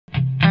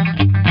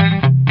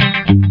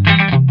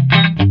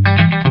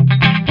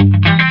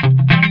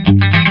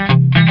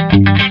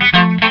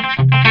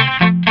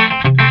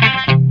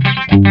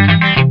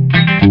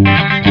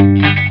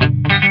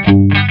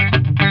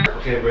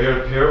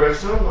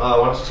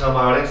tell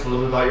my audience a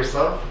little bit about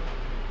yourself?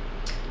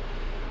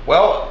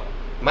 Well,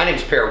 my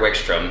name's Per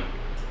Wickstrom,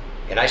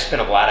 and I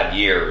spent a lot of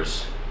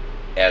years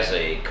as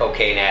a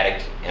cocaine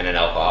addict and an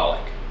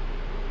alcoholic.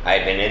 I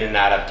had been in and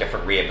out of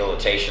different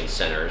rehabilitation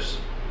centers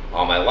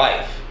all my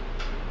life.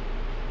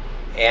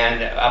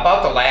 And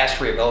about the last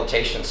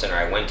rehabilitation center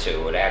I went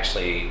to, it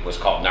actually was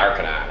called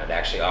Narconon. It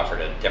actually offered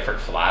a different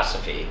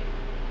philosophy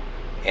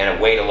and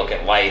a way to look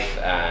at life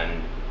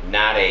and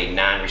not a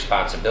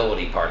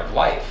non-responsibility part of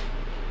life.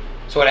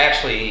 So it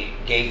actually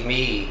gave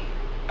me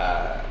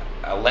a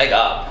leg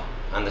up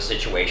on the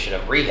situation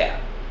of rehab.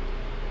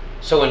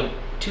 So in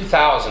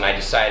 2000, I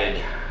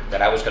decided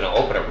that I was going to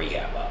open a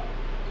rehab up.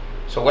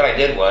 So what I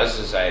did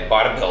was I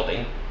bought a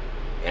building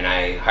and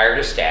I hired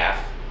a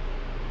staff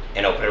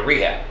and opened a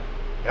rehab.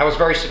 And I was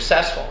very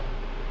successful.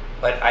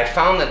 But I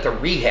found that the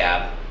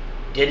rehab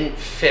didn't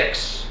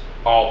fix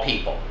all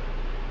people.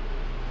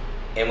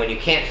 And when you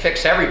can't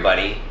fix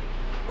everybody,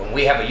 when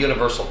we have a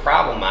universal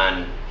problem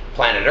on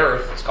planet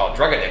Earth, it's called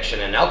drug addiction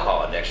and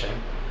alcohol addiction,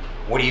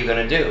 what are you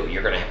going to do?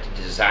 You're going to have to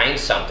design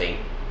something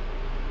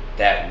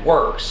that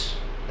works,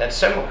 that's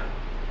similar.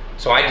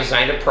 So I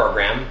designed a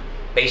program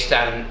based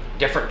on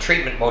different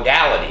treatment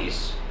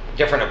modalities,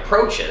 different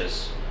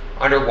approaches,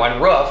 under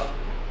one roof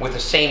with the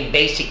same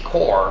basic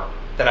core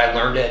that I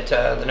learned at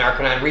the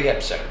Narconon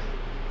Rehab Center.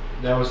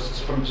 Now, was this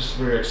from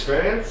your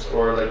experience,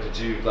 or like did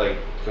you go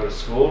to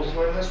school to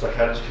learn this? Like,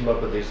 how did you come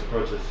up with these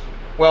approaches?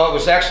 Well, it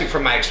was actually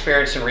from my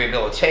experience in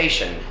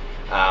rehabilitation.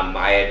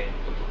 I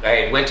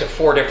went to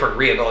 4 different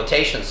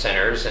rehabilitation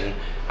centers, and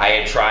I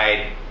had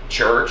tried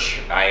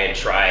church, I had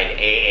tried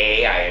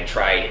AA, I had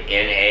tried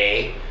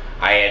NA,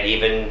 I had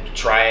even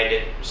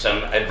tried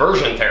some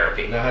aversion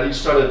therapy. Now, how you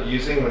started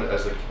using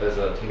as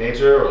a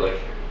teenager, or like?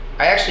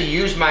 I actually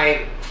used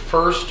my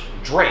first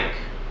drink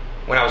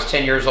when I was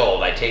 10 years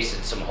old. I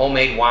tasted some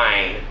homemade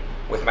wine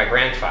with my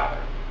grandfather.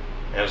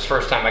 And it was the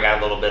first time I got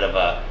a little bit of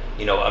a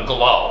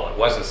glow. It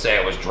wasn't to say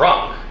I was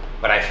drunk,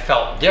 but I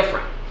felt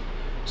different.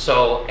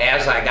 So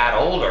as I got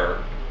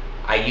older,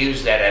 I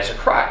used that as a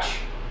crutch.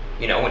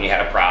 You know, when you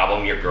had a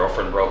problem, your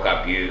girlfriend broke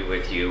up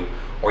with you,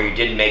 or you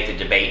didn't make the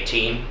debate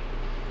team.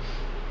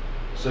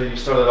 So you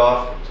started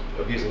off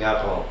abusing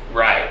alcohol.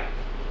 Right.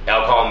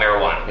 Alcohol and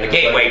marijuana, the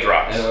gateway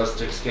drugs. And it was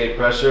to escape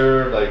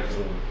pressure, like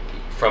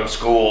from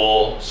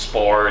school,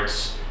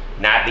 sports,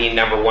 not being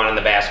 #1 on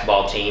the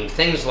basketball team,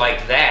 things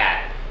like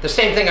that. The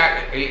same thing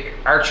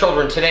our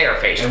children today are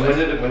faced with.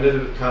 And when did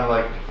it kind of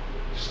like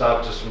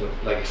stop just from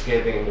like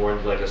escaping and more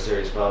into like a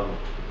serious problem?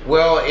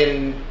 Well,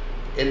 in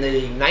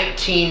the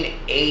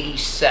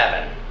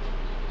 1987,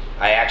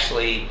 I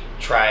actually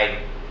tried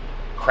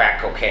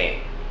crack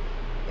cocaine,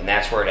 and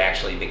that's where it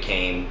actually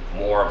became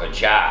more of a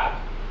job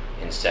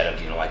instead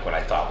of like what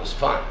I thought was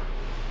fun.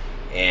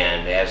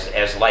 And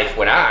as life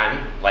went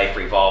on, life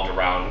revolved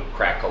around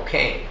crack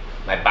cocaine.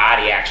 My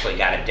body actually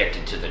got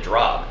addicted to the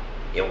drug.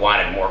 It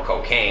wanted more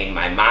cocaine.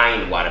 My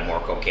mind wanted more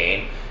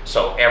cocaine.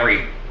 So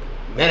every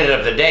minute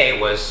of the day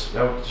was...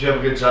 Now, did you have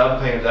a good job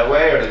paying it that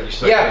way, or did you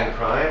start getting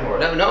crime? Or?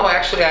 No,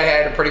 actually I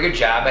had a pretty good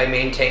job. I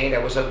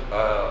was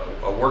a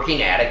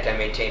working addict. I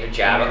maintained a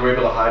job. And you were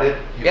able to hide it?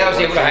 Yeah, I was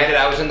able to hide it.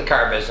 I was in the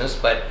car business,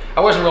 but I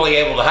wasn't really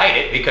able to hide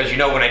it because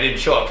when I didn't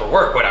show up for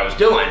work, what I was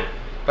doing.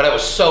 But I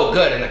was so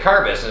good in the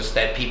car business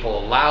that people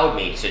allowed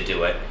me to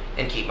do it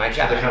and keep my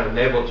job. So they kind of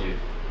enabled you.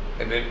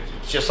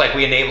 It's just like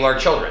we enable our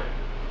children.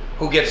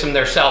 Who gets them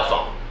their cell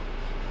phone?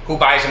 Who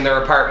buys them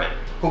their apartment?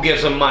 Who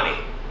gives them money?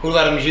 Who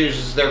let them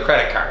use their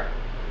credit card?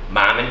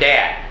 Mom and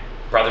dad,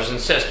 brothers and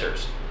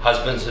sisters,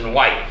 husbands and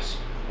wives.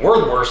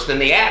 We're worse than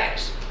the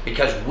addicts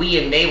because we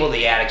enable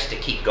the addicts to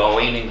keep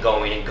going and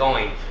going and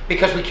going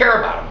because we care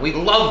about them. We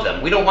love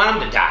them. We don't want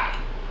them to die.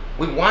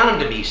 We want them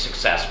to be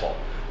successful,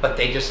 but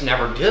they just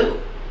never do.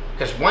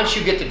 Because once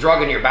you get the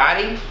drug in your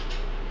body,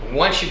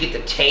 once you get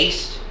the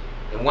taste,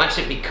 and once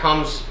it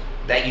becomes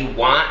that you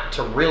want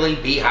to really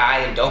be high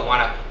and don't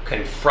want to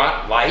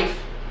confront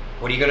life,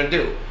 what are you going to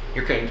do?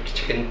 You're going to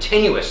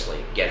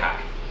continuously get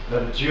high. Now,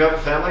 did you have a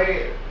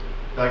family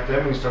back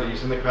then when you started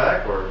using the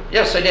crack, or?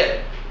 Yes, I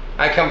did.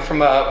 I come from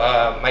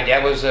my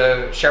dad was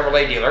a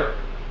Chevrolet dealer.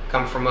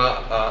 Come from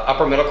a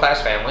upper middle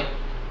class family.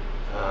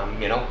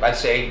 I'd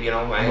say,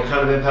 what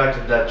kind of impact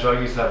did that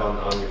drug use have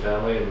on your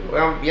family?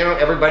 Well,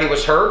 everybody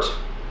was hurt.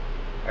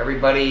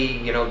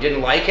 Everybody,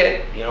 didn't like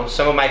it.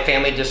 Some of my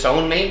family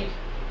disowned me.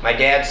 My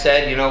dad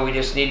said, you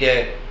just need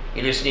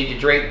to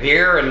drink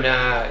beer and,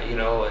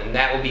 and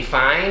that will be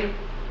fine.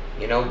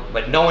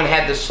 But no one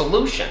had the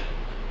solution.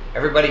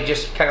 Everybody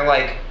just kind of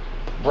like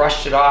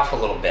brushed it off a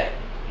little bit.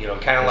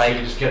 Kind of like. So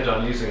you just kept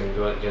on using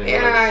and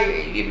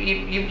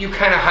getting you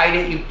kind of hide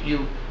it.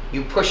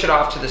 You push it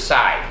off to the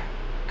side.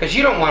 Because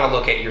you don't want to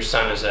look at your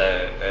son as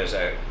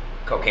a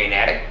cocaine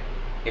addict.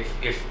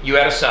 If you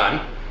had a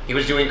son, he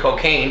was doing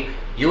cocaine,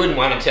 you wouldn't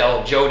want to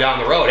tell Joe down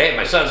the road, hey,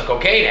 my son's a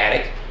cocaine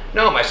addict.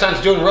 No, my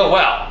son's doing real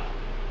well.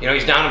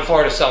 He's down in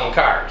Florida selling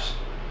cars.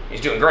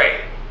 He's doing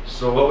great.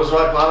 So what was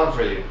rock bottom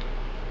for you?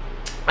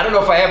 I don't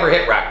know if I ever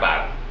hit rock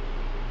bottom.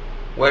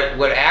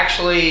 What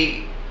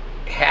actually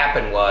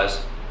happened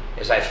was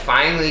is I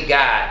finally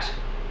got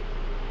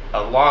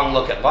a long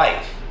look at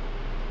life.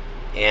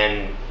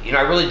 And, you know,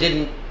 I really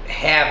didn't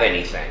have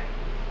anything.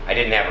 I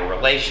didn't have a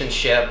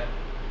relationship.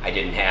 I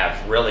didn't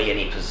have really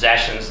any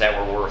possessions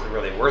that were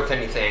really worth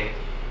anything.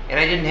 And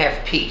I didn't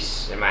have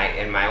peace in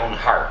my own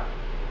heart.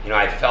 You know,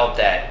 I felt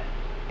that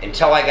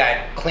until I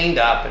got cleaned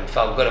up and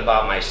felt good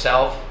about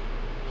myself,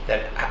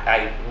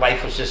 that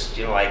life was just,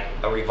 you know, like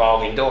a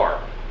revolving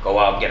door. Go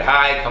out and get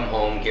high, come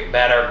home, get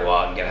better. Go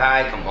out and get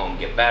high, come home,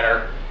 get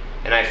better.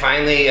 And I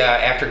finally,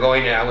 after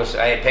going, I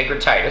had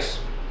pancreatitis.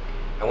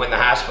 I went in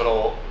the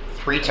hospital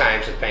 3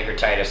 times with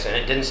pancreatitis, and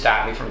it didn't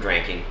stop me from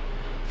drinking.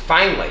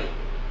 Finally,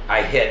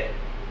 I hit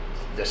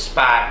the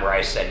spot where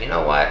I said, you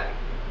know what,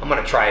 I'm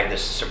going to try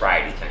this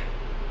sobriety thing.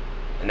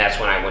 And that's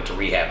when I went to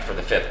rehab for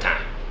the 5th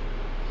time.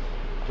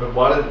 But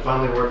why did it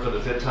finally work for the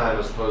 5th time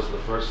as opposed to the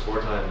first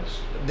 4 times?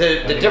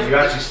 The difference. You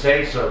actually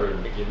stayed sober.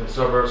 You've been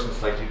sober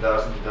since like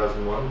 2000,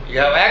 2001?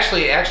 Yeah,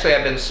 actually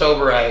I've been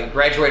sober. I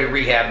graduated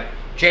rehab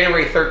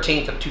January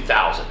 13th of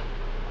 2000.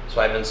 So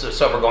I've been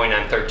sober going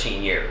on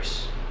 13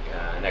 years.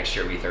 Next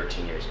year will be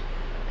 13 years.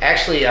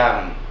 Actually,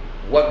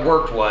 what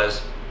worked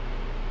was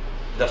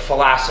the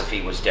philosophy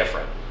was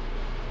different.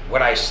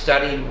 What I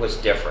studied was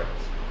different.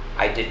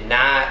 I did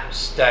not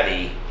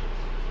study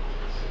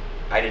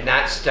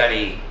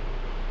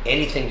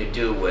anything to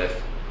do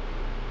with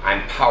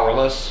I'm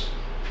powerless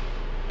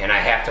and I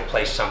have to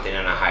place something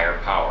in a higher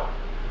power.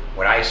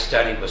 What I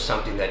studied was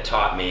something that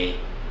taught me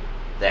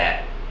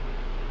that,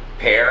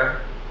 Per,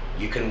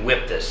 you can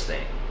whip this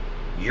thing.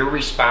 You're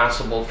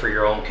responsible for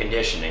your own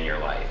condition in your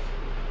life.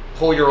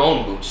 Pull your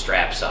own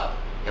bootstraps up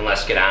and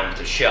let's get on with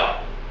the show.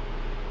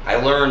 I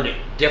learned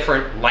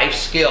different life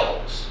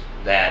skills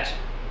that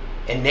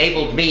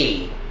enabled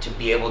me to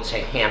be able to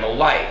handle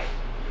life.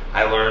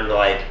 I learned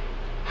like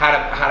how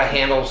to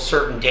handle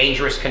certain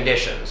dangerous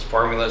conditions,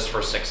 formulas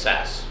for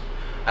success.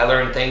 I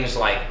learned things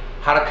like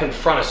how to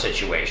confront a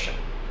situation,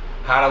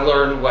 how to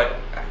learn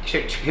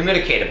to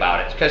communicate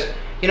about it. Because,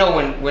 you know,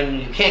 when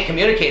you can't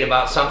communicate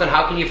about something,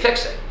 how can you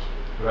fix it?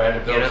 Right,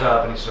 it builds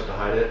up and you start to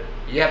hide it.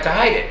 You have to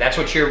hide it. That's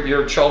what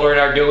your children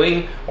are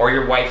doing, or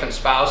your wife and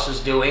spouse is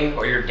doing,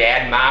 or your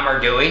dad and mom are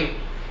doing.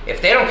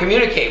 If they don't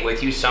communicate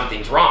with you,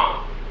 something's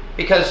wrong.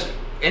 Because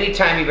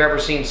anytime you've ever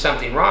seen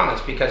something wrong,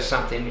 it's because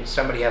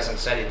somebody hasn't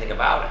said anything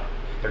about it.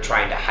 They're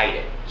trying to hide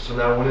it. So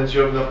now, when did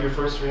you open up your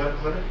first rehab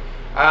clinic?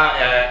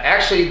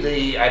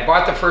 Actually, I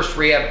bought the first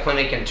rehab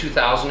clinic in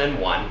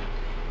 2001,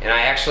 and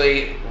I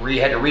actually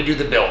had to redo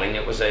the building.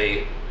 It was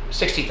a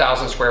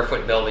 60,000 square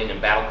foot building in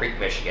Battle Creek,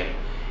 Michigan.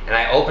 And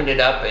I opened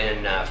it up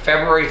in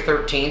February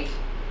 13th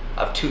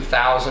of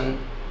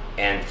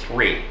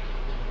 2003.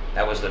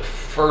 That was the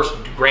first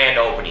grand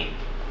opening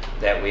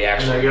that we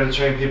actually... And now you got to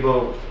train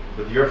people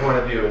with your point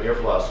of view and your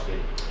philosophy.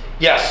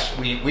 Yes,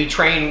 we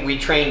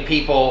train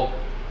people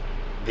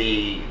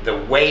the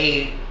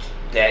way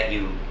that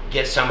you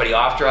get somebody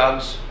off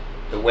drugs,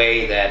 the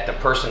way that the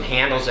person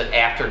handles it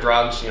after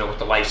drugs, you know, with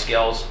the life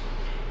skills,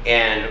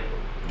 and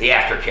the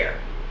aftercare.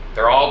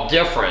 They're all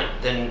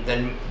different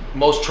than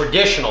most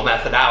traditional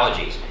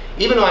methodologies.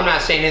 Even though I'm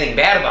not saying anything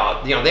bad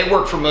about, you know, they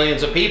work for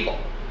millions of people.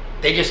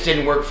 They just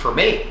didn't work for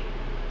me.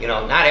 You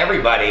know, not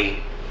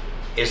everybody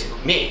is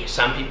me.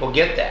 Some people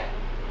get that.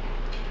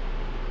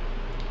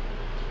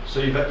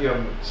 So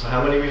so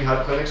how many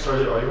rehab clinics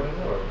are you running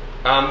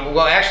now?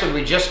 Well, actually,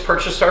 we just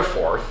purchased our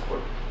 4th.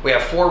 We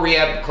have 4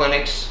 rehab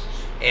clinics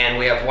and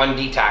we have 1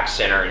 detox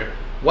center. And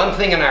one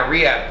thing in our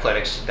rehab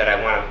clinics that I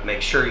want to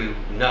make sure you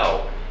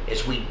know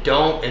is we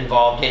don't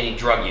involve any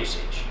drug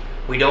usage.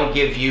 We don't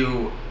give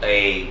you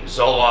a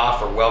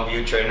Zoloft or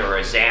Wellbutrin or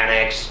a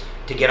Xanax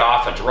to get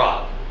off a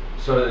drug.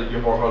 So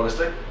you're more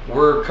holistic?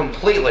 We're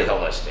completely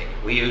holistic.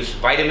 We use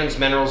vitamins,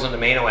 minerals, and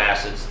amino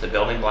acids, the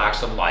building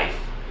blocks of life.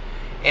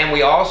 And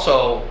we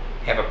also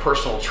have a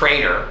personal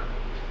trainer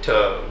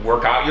to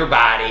work out your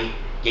body,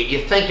 get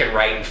you thinking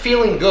right and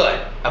feeling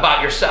good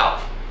about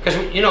yourself.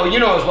 Because you know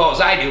as well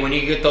as I do, when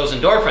you get those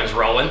endorphins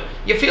rolling,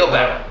 you feel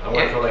better. I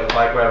went for like a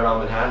bike ride around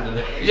Manhattan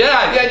today.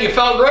 Yeah, you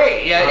felt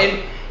great. Yeah,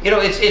 and you know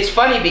it's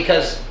funny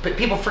because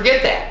people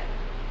forget that,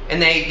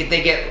 and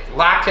they get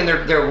locked in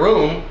their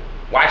room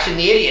watching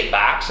the idiot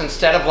box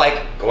instead of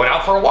like going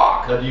out for a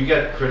walk. Now, do you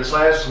get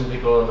criticized from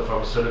people in the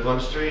pharmaceutical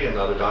industry and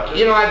other doctors?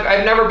 You know,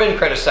 I've never been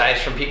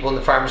criticized from people in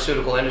the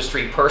pharmaceutical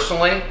industry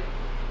personally,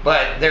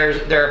 but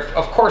there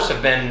of course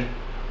have been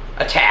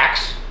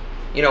attacks.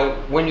 You know,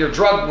 when you're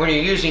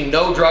using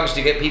no drugs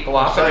to get people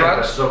off of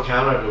drugs. That's so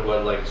counter to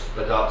what like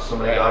so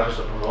many doctors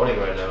are promoting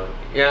right now.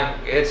 Yeah,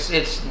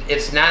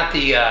 it's not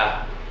the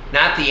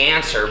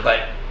answer,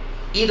 but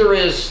either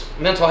is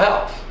mental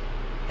health.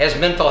 Has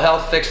mental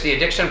health fixed the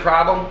addiction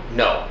problem?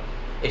 No.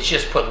 It's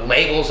just put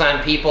labels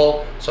on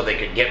people so they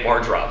could get more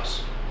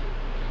drugs.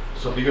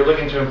 So you're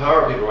looking to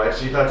empower people, right?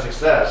 So you've had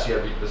success.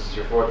 This is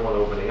your 4th one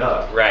opening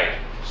up. Right.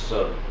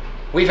 So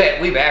we've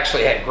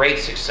actually had great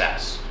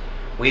success.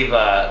 We've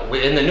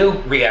in the new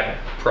rehab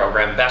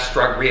program, Best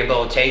Drug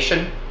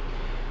Rehabilitation,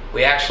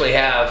 we actually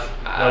have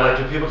Now, like,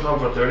 do people come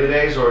for 30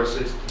 days, or does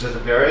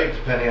it vary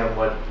depending on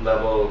what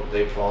level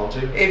they fall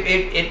into?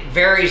 It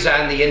varies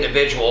on the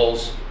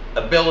individual's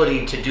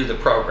ability to do the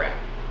program.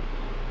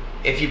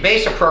 If you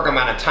base a program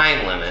on a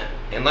time limit,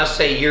 and let's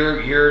say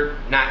you're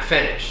not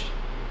finished,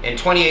 and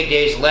 28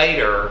 days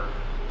later,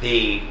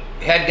 the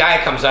head guy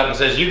comes up and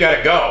says, you got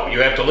to go,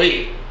 you have to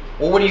leave.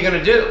 Well, what are you going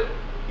to do?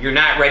 You're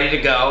not ready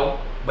to go,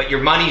 but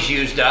your money's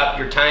used up,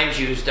 your time's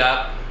used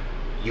up.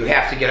 You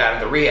have to get out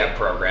of the rehab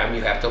program,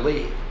 you have to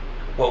leave.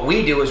 What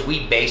we do is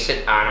we base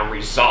it on a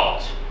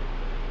result.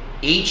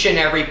 Each and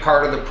every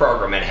part of the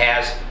program, it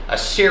has a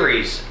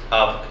series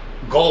of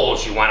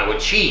goals you want to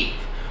achieve.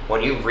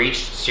 When you've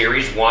reached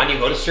series 1, you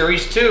go to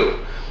series 2.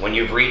 When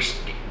you've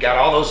got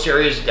all those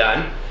series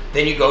done,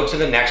 then you go to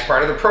the next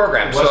part of the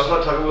program. Let's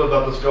talk a little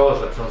about those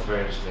goals. That sounds very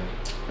interesting.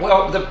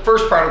 Well, the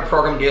first part of the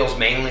program deals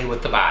mainly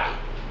with the body.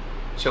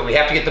 So we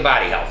have to get the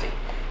body healthy.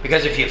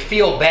 Because if you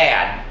feel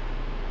bad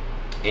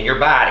in your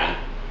body,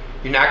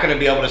 you're not going to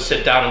be able to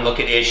sit down and look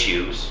at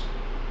issues,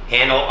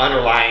 handle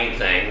underlying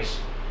things.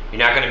 You're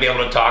not going to be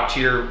able to talk to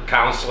your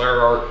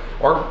counselor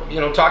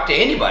or talk to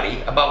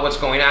anybody about what's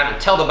going on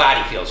until the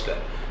body feels good.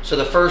 So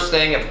the first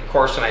thing, of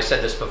course, and I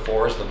said this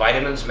before, is the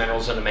vitamins,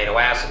 minerals, and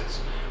amino acids.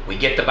 We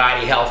get the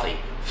body healthy.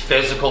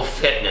 Physical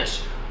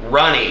fitness,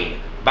 running,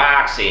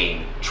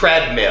 boxing,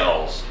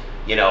 treadmills,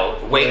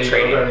 weight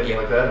training. Or anything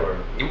like that, or?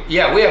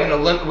 Yeah, we have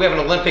an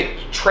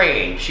Olympic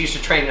train. She used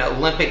to train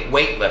Olympic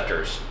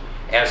weightlifters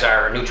as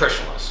our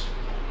nutritionist.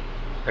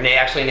 Her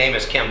name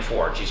is Kim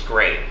Ford. She's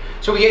great.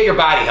 So we get your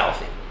body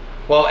healthy.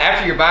 Well,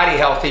 after your body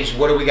healthy,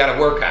 what do we got to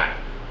work on?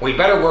 We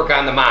better work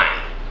on the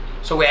mind.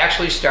 So we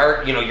actually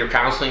start, your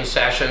counseling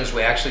sessions.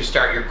 We actually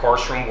start your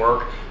course room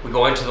work. We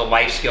go into the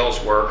life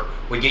skills work.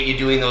 We get you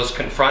doing those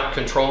confront,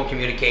 control, and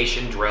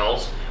communication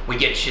drills. We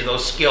get you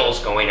those skills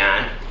going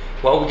on.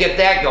 Well, we get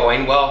that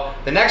going. Well,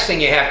 the next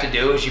thing you have to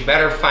do is you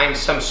better find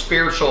some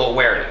spiritual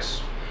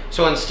awareness.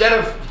 So instead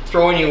of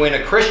throwing you in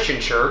a Christian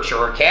church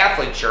or a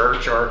Catholic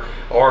church or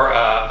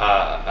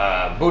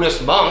a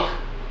Buddhist monk,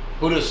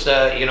 we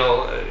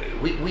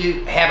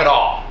have it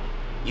all.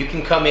 You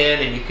can come in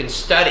and you can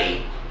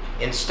study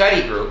in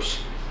study groups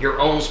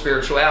your own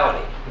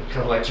spirituality.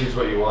 Kind of like choose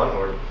what you want,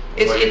 or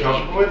what you're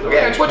comfortable with?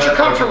 Yeah, it's what you're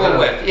comfortable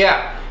with,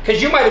 yeah.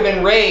 Because you might have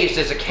been raised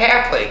as a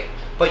Catholic,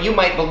 but you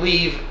might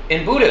believe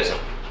in Buddhism.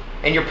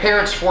 And your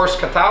parents forced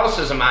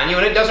Catholicism on you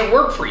and it doesn't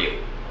work for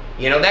you.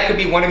 That could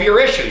be one of your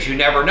issues, you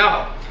never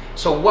know.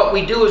 So what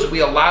we do is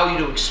we allow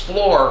you to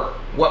explore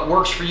what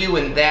works for you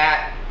in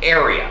that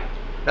area.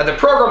 Now the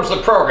program's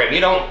the program,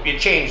 you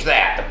change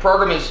that. The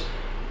program is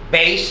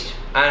based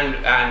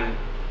on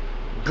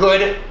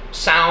good,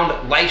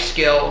 sound life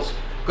skills,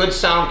 good,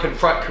 sound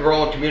confront,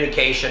 control, and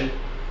communication.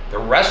 The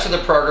rest of the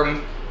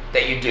program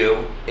that you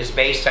do is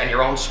based on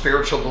your own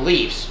spiritual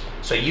beliefs,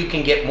 so you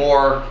can get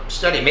more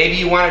study. Maybe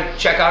you want to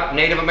check out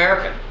Native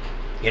American,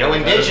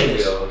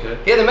 indigenous. Okay.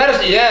 Yeah, the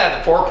medicine,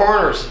 the Four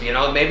Corners,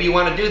 maybe you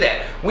want to do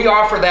that. We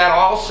offer that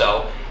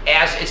also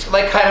as, it's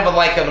like kind of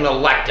like an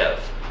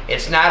elective.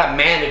 It's not a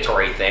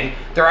mandatory thing.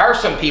 There are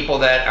some people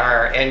that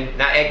are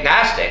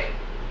agnostic.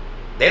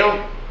 They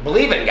don't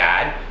believe in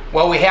God.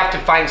 Well, we have to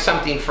find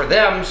something for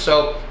them,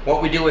 so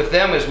what we do with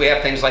them is we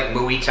have things like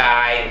Muay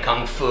Thai and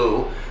Kung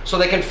Fu, so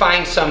they can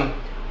find some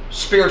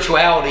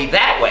spirituality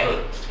that way.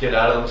 Let's get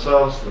out of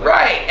themselves.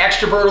 Right,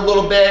 extrovert a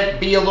little bit,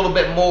 be a little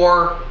bit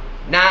more,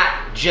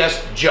 not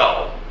just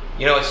Joe.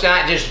 It's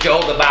not just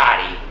Joe the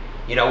body.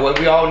 We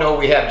all know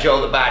we have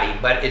Joe the body,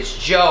 but it's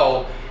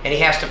Joe, and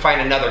he has to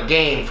find another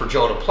game for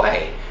Joe to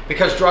play,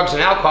 because drugs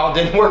and alcohol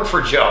didn't work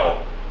for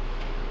Joe.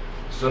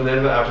 So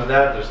then after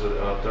that, there's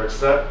the third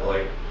step,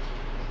 like...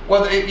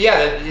 Well,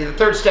 the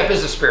third step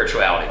is the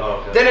spirituality.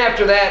 Oh, okay. Then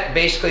after that,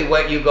 basically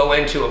what you go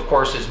into, of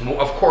course, is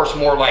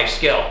more life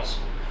skills.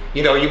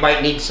 You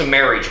might need some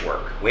marriage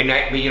work.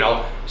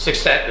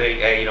 Success.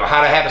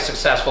 How to have a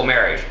successful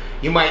marriage.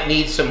 You might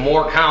need some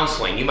more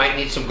counseling. You might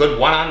need some good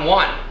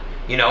one-on-one.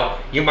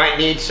 You might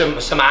need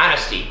some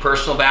honesty,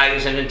 personal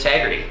values, and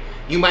integrity.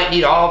 You might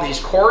need all these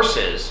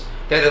courses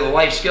that are the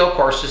life skill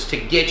courses to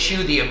get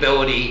you the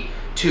ability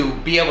to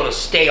be able to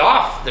stay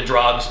off the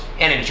drugs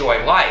and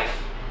enjoy life.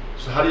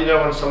 So how do you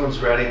know when someone's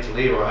ready to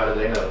leave, or how do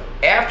they know?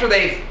 After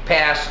they've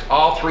passed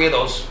all three of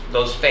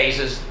those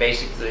phases,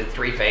 basically the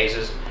 3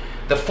 phases,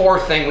 the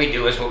fourth thing we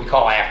do is what we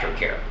call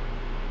aftercare.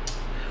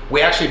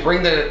 We actually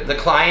bring the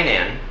client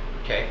in,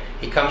 okay?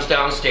 He comes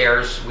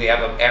downstairs, we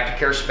have an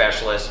aftercare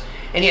specialist,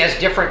 and he has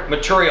different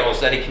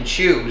materials that he can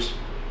choose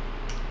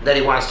that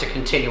he wants to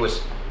continue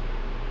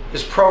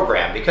his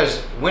program,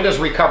 because when does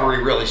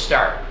recovery really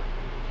start?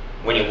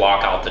 When you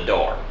walk out the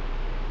door.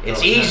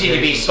 It's easy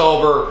to be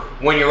sober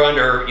when you're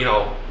under,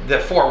 the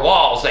 4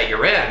 walls that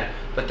you're in,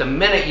 but the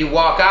minute you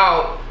walk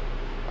out,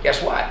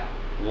 guess what?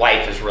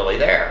 Life is really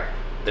there.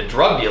 The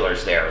drug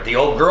dealer's there. The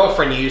old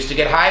girlfriend you used to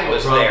get high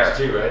was there.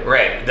 Too, right?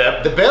 Right.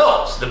 The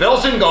bills. The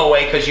bills didn't go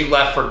away because you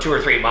left for 2 or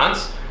 3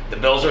 months. The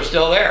bills are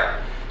still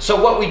there. So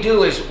what we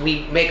do is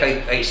we make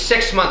a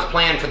 6-month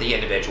plan for the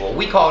individual.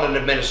 We call it an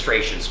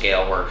administration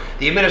scale, where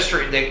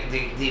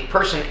the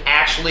person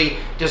actually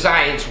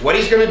designs what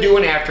he's going to do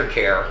in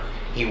aftercare.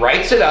 He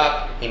writes it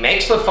up, he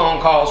makes the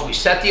phone calls, we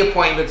set the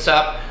appointments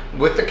up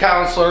with the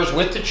counselors,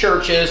 with the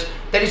churches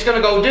that he's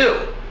going to go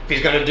do. If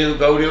he's going to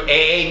go to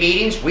AA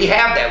meetings, we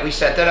have that, we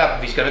set that up.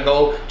 If he's going to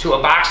go to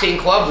a boxing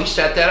club, we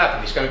set that up.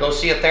 If he's going to go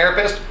see a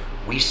therapist,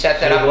 we set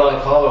that up. A lot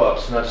of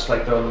follow-ups, not just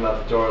like throwing them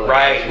out the door. Like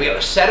right,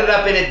 we set it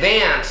up in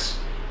advance.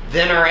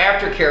 Then our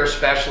aftercare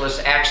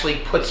specialist actually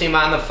puts him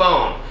on the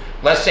phone.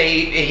 Let's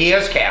say he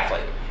is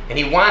Catholic and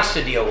he wants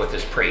to deal with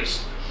his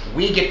priest.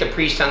 We get the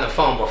priest on the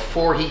phone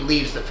before he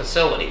leaves the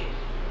facility,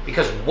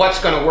 because what's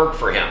going to work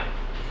for him?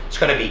 It's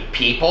going to be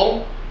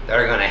people that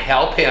are going to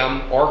help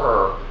him or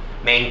her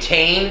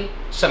maintain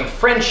some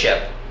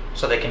friendship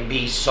so they can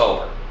be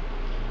sober.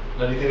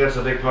 Now, do you think that's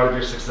a big part of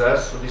your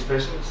success with these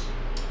patients?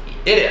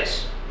 It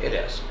is. It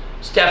is.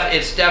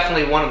 It's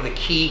definitely one of the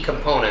key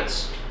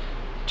components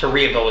to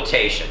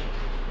rehabilitation.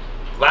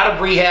 A lot of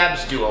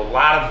rehabs do a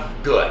lot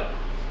of good,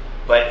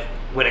 but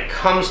when it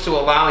comes to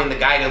allowing the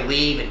guy to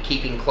leave and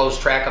keeping close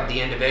track of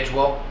the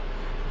individual,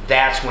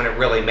 that's when it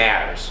really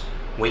matters.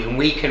 When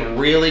we can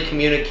really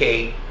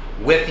communicate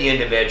with the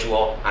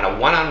individual on a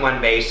one-on-one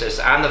basis,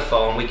 on the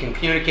phone, we can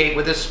communicate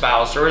with his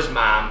spouse or his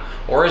mom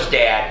or his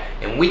dad,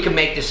 and we can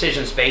make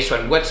decisions based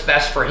on what's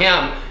best for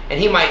him, and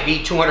he might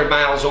be 200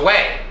 miles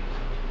away.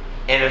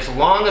 And as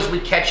long as we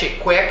catch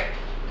it quick,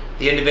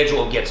 the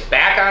individual gets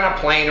back on a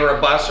plane or a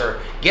bus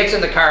or gets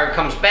in the car and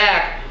comes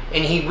back,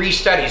 and he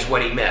restudies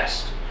what he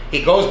missed.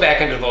 He goes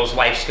back into those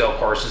life skill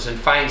courses and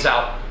finds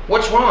out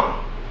what's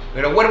wrong.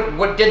 You know,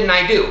 what didn't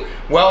I do?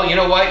 Well, you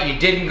know what? You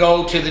didn't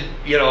go to the,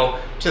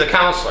 to the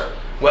counselor.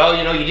 Well,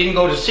 you didn't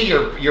go to see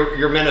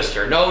your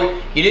minister.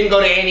 No, you didn't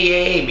go to any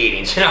AA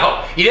meetings.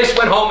 No, you just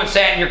went home and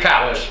sat in your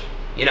couch.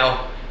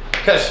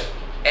 Because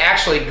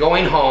actually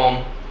going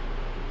home,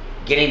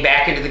 getting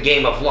back into the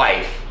game of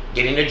life,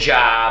 getting a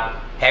job,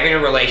 having a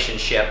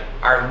relationship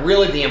are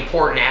really the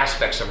important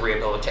aspects of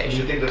rehabilitation. Do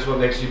you think that's what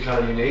makes you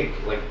kind of unique,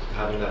 like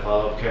having that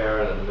follow-up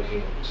care and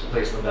looking to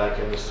place them back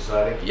into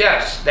society?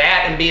 Yes,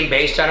 that and being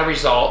based on a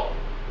result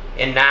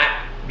and not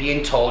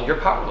being told you're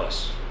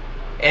powerless.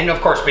 And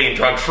of course being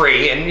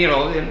drug-free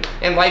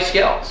and life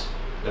skills.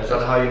 That's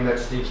not how you met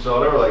Steve's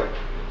daughter? Or like,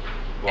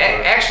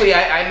 actually,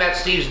 I met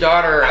Steve's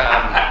daughter.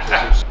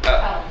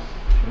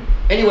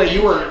 Anyway,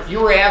 you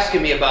were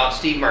asking me about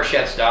Steve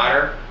Machat's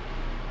daughter.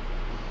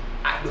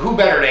 Who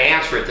better to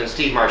answer it than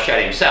Steve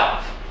Machat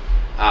himself?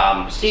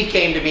 Steve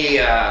came to me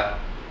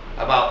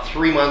about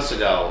 3 months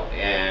ago,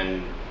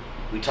 and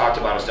we talked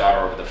about his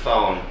daughter over the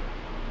phone.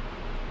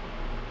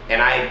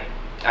 And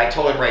I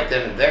told him right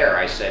then and there,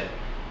 I said,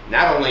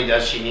 not only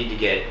does she need to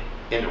get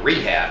into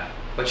rehab,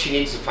 but she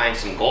needs to find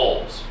some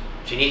goals.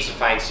 She needs to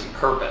find some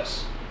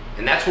purpose.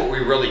 And that's what we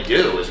really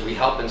do, is we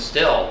help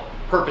instill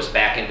purpose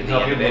back into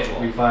the individual.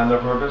 We find their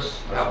purpose?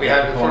 Help you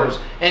have the purpose.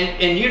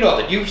 And you know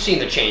that you've seen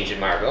the change in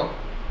Margot.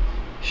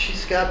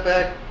 She's got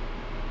back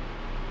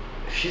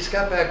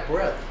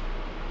breath.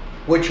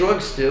 What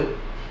drugs do,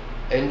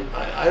 and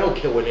I don't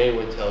care what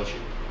anyone tells you,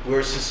 we're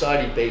a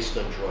society based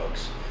on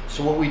drugs.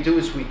 So what we do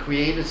is we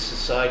create a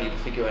society to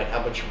figure out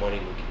how much money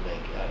we can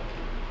make out of it.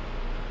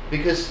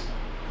 Because,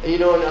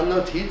 and I'm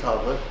no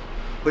teetotaler,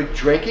 but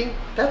drinking,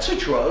 that's a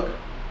drug.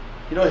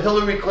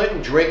 Hillary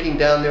Clinton drinking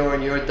down there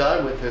on your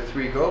dime with her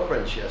 3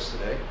 girlfriends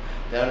yesterday,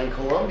 down in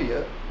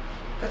Colombia,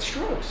 that's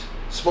drugs.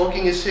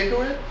 Smoking a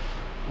cigarette?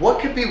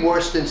 What could be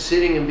worse than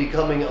sitting and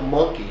becoming a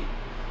monkey,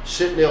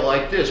 sitting there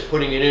like this,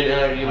 putting it in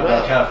and out of your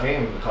mouth?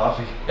 Caffeine, the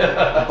coffee.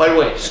 By the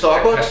way,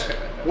 Starbucks?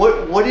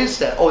 What is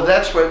that? Oh,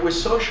 that's right, we're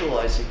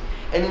socializing.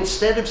 And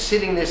instead of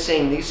sitting there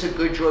saying, these are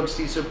good drugs,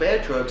 these are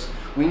bad drugs,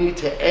 we need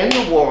to end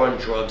the war on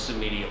drugs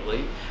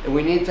immediately, and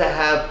we need to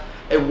have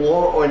a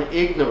war on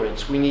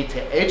ignorance. We need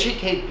to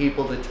educate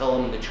people to tell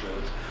them the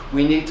truth.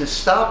 We need to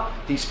stop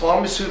these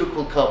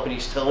pharmaceutical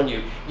companies telling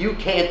you, you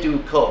can't do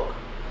coke.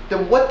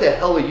 Then what the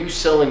hell are you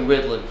selling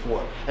Ritalin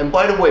for? And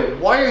by the way,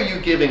 why are you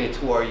giving it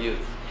to our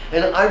youth?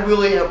 And I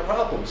really have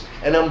problems.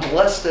 And I'm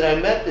blessed that I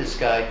met this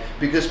guy,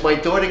 because my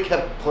daughter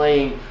kept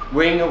playing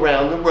Ring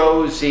Around the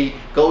Rosie,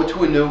 go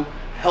to a new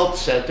health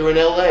center in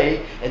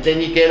LA, and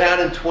then you get out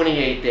in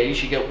 28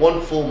 days, you get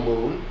 1 full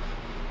moon,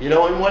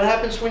 and what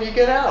happens when you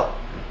get out?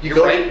 You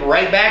go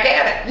right back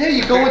at it. Yeah,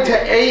 you go into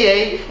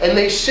AA and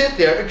they sit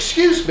there.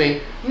 Excuse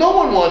me, no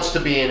one wants to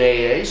be in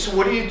AA, so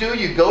what do?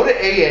 You go to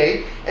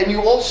AA and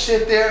you all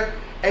sit there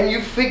and you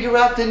figure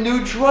out the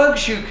new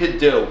drugs you could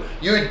do.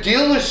 Your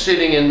dealer's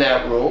sitting in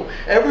that room.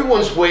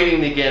 Everyone's waiting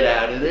to get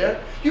out of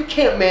there. You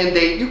can't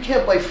mandate, you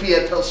can't by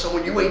fiat tell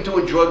someone you ain't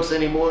doing drugs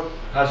anymore.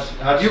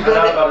 How'd you find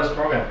out about his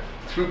program?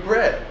 Through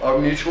Brett, our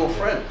mutual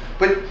friend.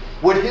 But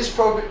what his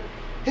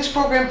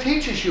program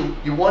teaches you,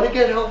 you want to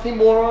get healthy,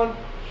 moron?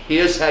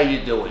 Here's how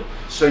you do it.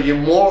 So you're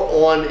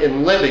more on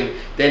in living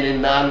than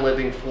in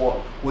non-living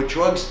form. What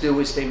drugs do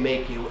is they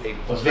make you a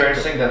Well, it's very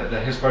interesting that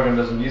his program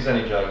doesn't use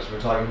any drugs. We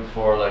were talking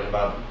before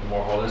about the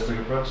more holistic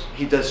approach.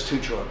 He does 2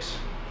 drugs.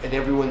 And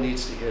everyone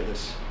needs to hear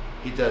this.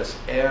 He does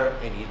air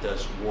and he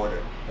does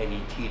water, and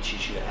he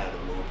teaches you how to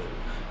move it.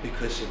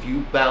 Because if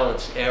you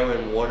balance air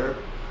and water,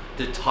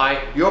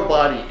 your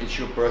body is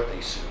your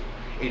birthday suit.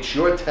 It's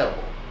your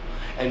temple.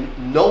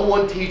 And no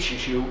one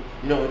teaches you,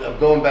 I'm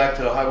going back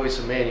to the Highways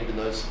of Man, even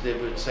though it's a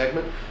different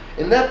segment.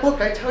 In that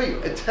book, I tell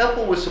you, a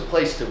temple was a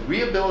place to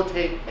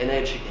rehabilitate and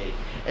educate.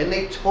 And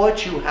they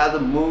taught you how to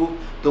move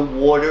the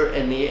water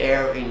and the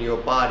air in your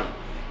body.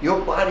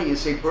 Your body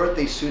is a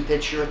birthday suit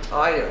that's your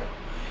attire.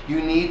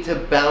 You need to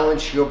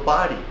balance your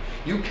body.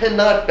 You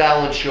cannot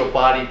balance your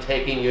body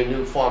taking your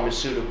new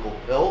pharmaceutical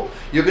pill.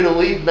 You're going to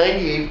leave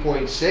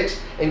 98.6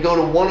 and go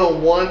to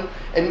 101.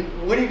 And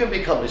what are you going to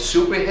become, a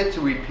super hit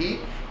to repeat?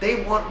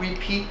 They want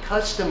repeat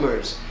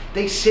customers.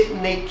 They sit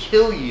and they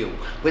kill you,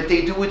 but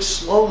they do it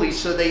slowly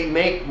so they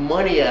make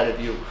money out of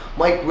you.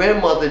 My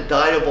grandmother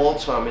died of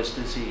Alzheimer's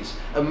disease.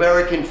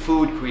 American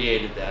food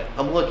created that.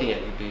 I'm looking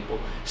at you people.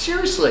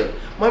 Seriously,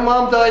 my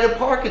mom died of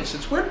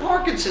Parkinson's. Where'd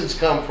Parkinson's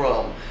come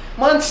from?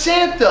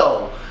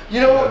 Monsanto.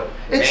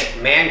 It's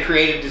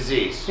man-created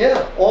disease.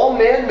 Yeah, all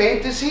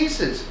man-made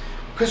diseases.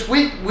 Because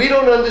we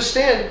don't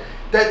understand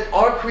that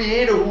our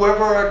creator,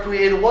 whoever our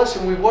creator was,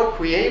 and we were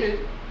created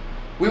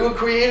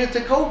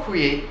to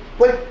co-create,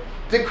 but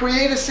the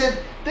creator said,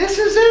 this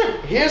is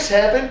it. Here's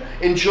heaven.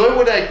 Enjoy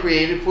what I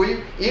created for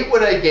you. Eat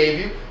what I gave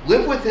you.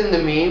 Live within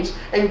the means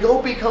and go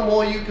become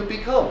all you could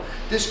become.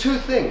 There's two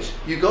things.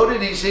 You go to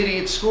these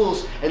idiot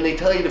schools and they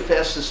tell you the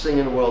fastest thing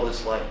in the world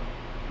is light.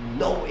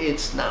 No,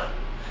 it's not.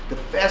 The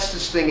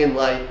fastest thing in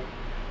light,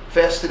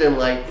 faster than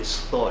light, is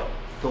thought.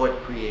 Thought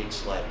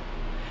creates light.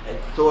 And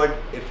thought,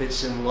 if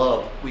it's in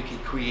love, we can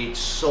create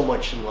so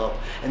much in love.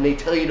 And they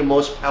tell you the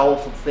most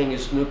powerful thing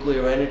is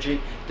nuclear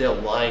energy. They're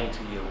lying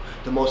to you.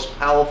 The most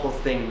powerful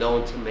thing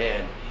known to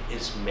man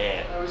is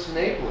man. I was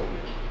enabling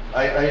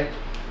it.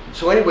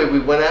 So anyway, we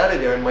went out of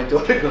there, and my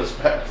daughter goes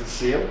back to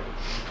see him.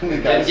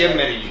 Didn't give him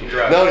any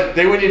drugs. No,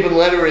 they wouldn't even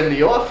let her in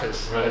the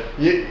office. Right.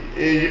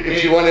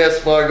 If you want to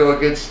ask Margot a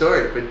good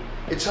story, but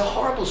it's a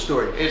horrible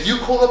story. You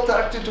call up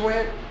Dr.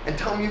 Durant and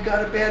tell him you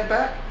got a bad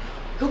back,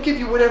 he'll give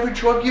you whatever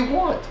drug you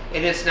want.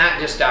 And it's not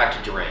just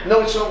Dr. Durant.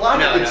 No, it's a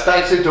lot of it's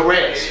Dr.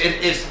 Durant.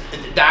 It's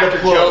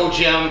Dr. Joe,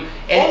 Jim,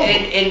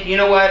 and you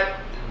know what?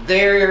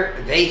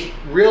 They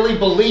really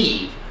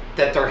believe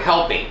that they're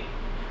helping.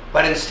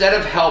 But instead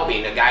of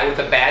helping a guy with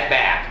a bad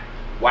back,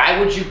 why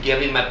would you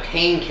give him a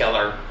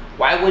painkiller?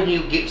 Why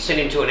wouldn't you send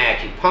him to an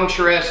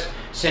acupuncturist,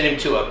 send him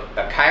to a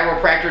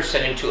chiropractor,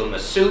 send him to a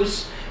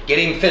masseuse, get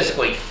him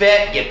physically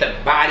fit, get the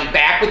body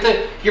back with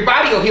it? Your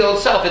body will heal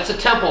itself. It's a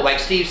temple, like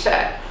Steve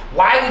said.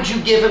 Why would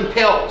you give him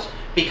pills?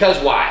 Because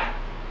why?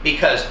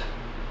 Because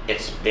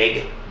it's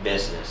big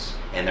business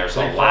and there's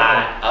a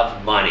lot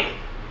of money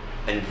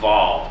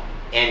involved.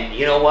 And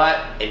you know what?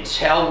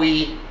 Until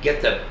we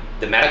get the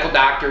medical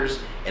doctors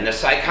and the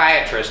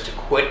psychiatrists to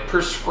quit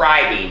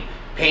prescribing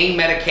pain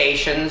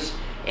medications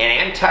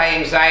and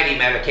anti-anxiety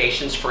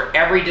medications for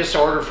every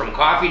disorder, from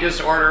coffee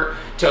disorder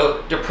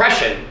to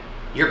depression,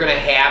 you're going to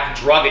have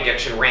drug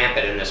addiction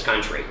rampant in this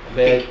country.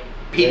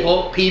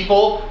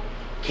 People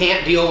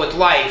can't deal with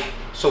life,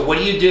 so what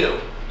do?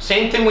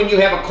 Same thing when you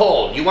have a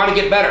cold. You want to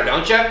get better,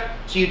 don't you?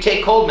 So you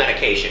take cold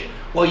medication.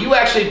 Well, you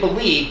actually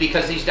believe,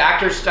 because these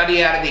doctors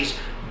study out of these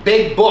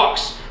big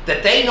books,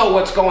 that they know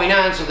what's going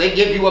on, so they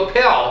give you a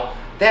pill.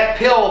 That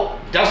pill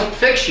doesn't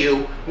fix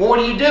you. Well,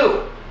 what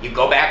do? You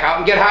go back out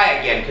and get high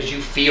again because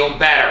you feel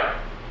better.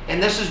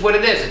 And this is what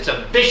it is. It's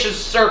a vicious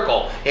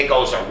circle. It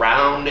goes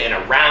around and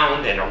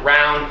around and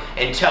around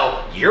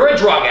until you're a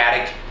drug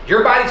addict,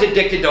 your body's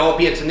addicted to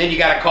opiates, and then you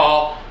got to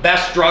call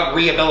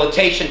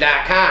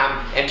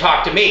bestdrugrehabilitation.com and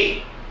talk to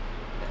me.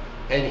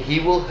 And he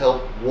will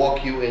help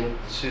walk you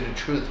into the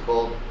truth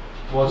called...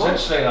 Well, it's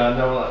interesting. I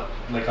know,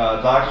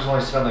 doctors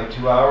only spend like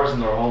 2 hours in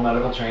their whole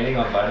medical training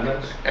on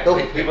vitamins.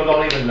 People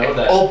don't even know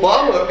that.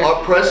 Obama,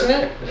 our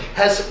president,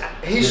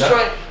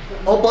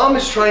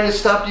 Obama's trying to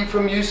stop you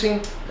from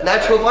using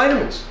natural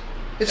vitamins.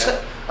 It's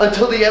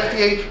until the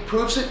FDA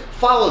proves it.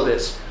 Follow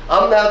this.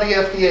 I'm now the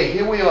FDA.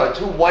 Here we are,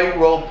 two white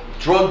robe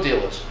drug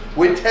dealers.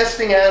 We're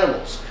testing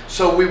animals.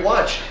 So we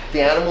watch. The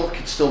animal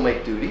can still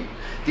make duty.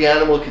 The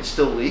animal can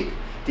still leak.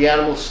 The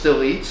animal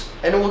still eats,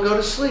 and it will go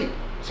to sleep.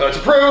 So it's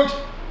approved.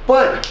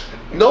 But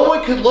no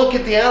one could look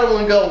at the animal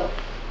and go,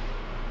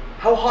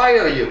 how high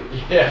are you?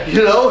 Yeah.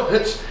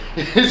 It's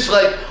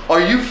like,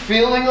 are you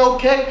feeling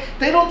okay?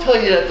 They don't tell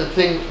you that the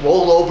thing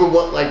rolled over,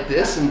 went like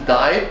this and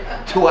died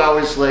 2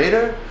 hours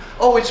later.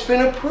 Oh, it's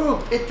been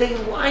approved. They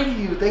lie to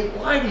you. They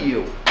lie to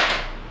you.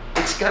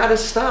 It's got to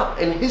stop.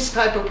 And his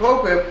type of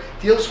program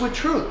deals with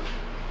truth.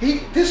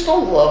 There's no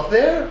love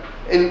there.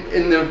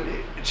 In the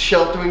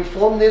sheltering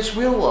form, there's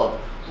real love.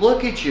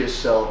 Look at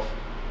yourself.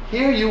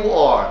 Here you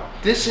are.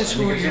 This is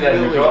who you really are.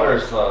 Your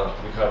daughter's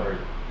recovered.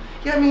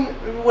 Yeah, I mean,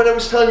 what I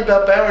was telling you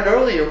about Baron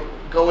earlier,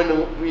 going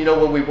to,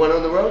 when we went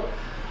on the road,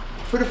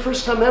 for the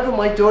first time ever,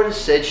 my daughter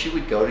said she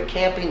would go to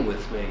camping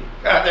with me.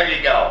 There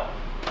you go.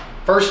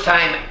 First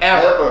time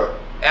ever.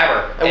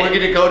 Ever. And we're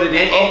going to go to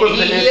the Upper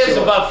Peninsula. He is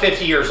above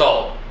 50 years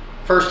old.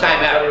 First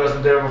time ever. He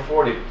wasn't there over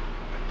 40.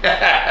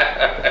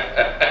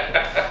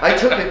 I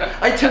took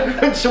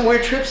her on some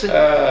weird trips, and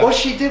all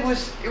she did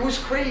was, it was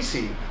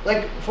crazy.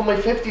 Like for my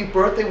 50th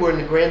birthday, we're in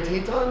the Grand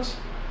Tetons.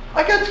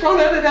 I got thrown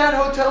out of that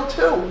hotel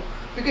too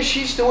because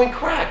she's doing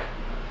crack,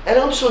 and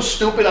I'm so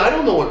stupid. I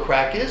don't know what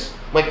crack is.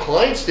 My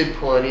clients did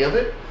plenty of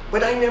it,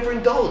 but I never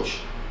indulged.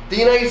 The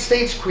United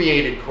States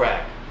created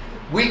crack.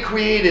 We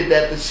created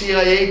that. The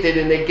CIA did,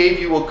 and they gave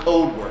you a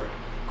code word,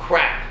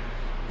 crack.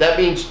 That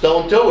means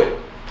don't do it.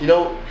 You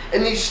know,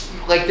 and these,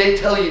 like they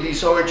tell you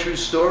these aren't true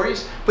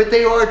stories, but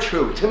they are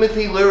true.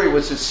 Timothy Leary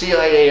was a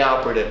CIA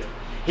operative.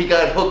 He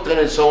got hooked on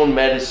his own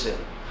medicine.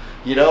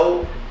 You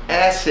know,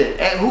 acid.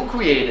 And who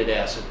created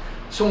acid?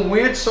 Some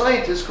weird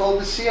scientist called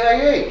the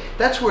CIA.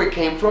 That's where it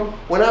came from.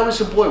 When I was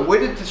a boy, where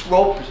did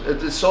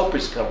the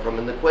soapers come from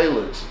and the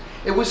Quaaludes?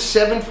 It was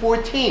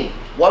 714.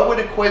 Why were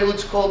the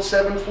Quaaludes called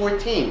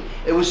 714?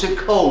 It was a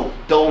code.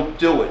 Don't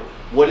do it.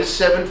 What is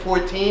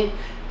 714?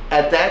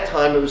 At that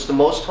time, it was the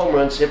most home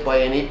runs hit by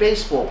any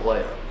baseball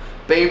player.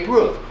 Babe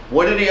Ruth.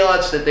 What are the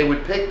odds that they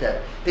would pick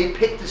that? They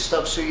pick the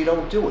stuff so you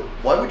don't do it.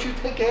 Why would you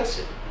take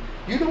acid?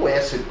 You know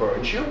acid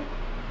burns you.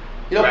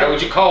 You know, why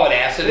would you call it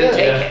acid and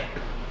take it?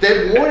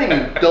 They're warning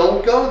you,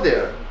 don't go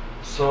there.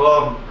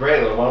 So,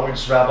 great. Why don't we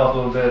just wrap up a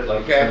little bit?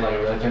 Like, it's been like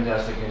a really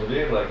fantastic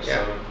interview. Like,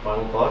 some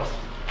final thoughts?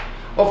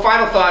 Well,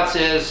 final thoughts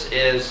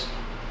is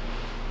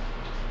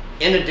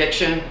in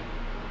addiction,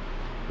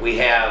 we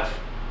have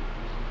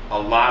a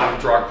lot of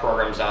drug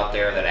programs out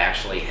there that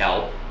actually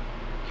help.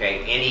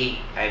 Okay,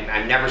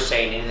 I'm never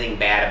saying anything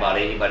bad about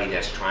anybody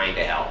that's trying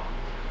to help.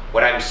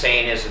 What I'm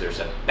saying is that there's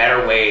a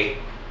better way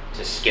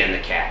to skin the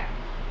cat.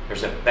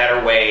 There's a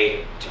better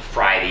way to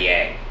fry the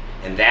egg.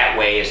 And that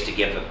way is to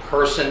give the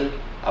person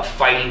a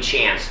fighting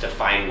chance to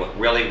find what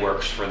really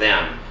works for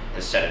them,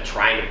 instead of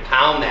trying to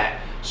pound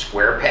that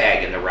square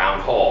peg in the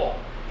round hole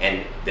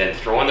and then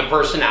throwing the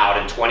person out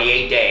in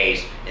 28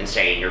 days and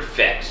saying you're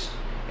fixed.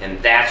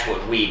 And that's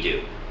what we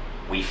do.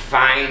 We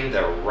find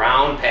the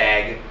round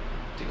peg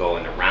to go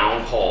in the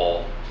round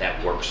hole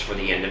that works for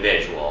the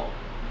individual,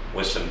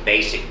 with some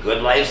basic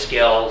good life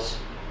skills,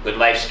 good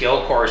life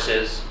skill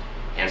courses,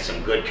 and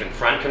some good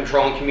confront,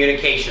 control, and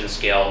communication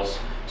skills,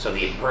 so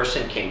the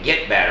person can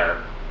get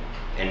better,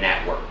 and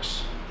that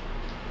works.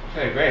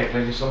 Okay, great.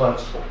 Thank you so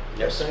much.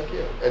 Yes, thank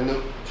you.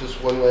 And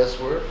just one last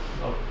word.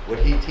 Oh. What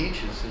he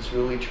teaches is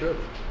really true.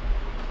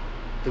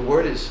 The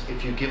word is,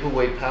 if you give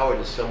away power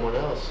to someone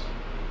else,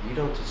 you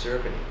don't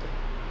deserve anything.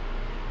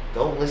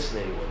 Don't listen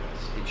to anyone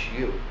else. It's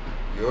you.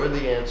 You're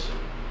the answer.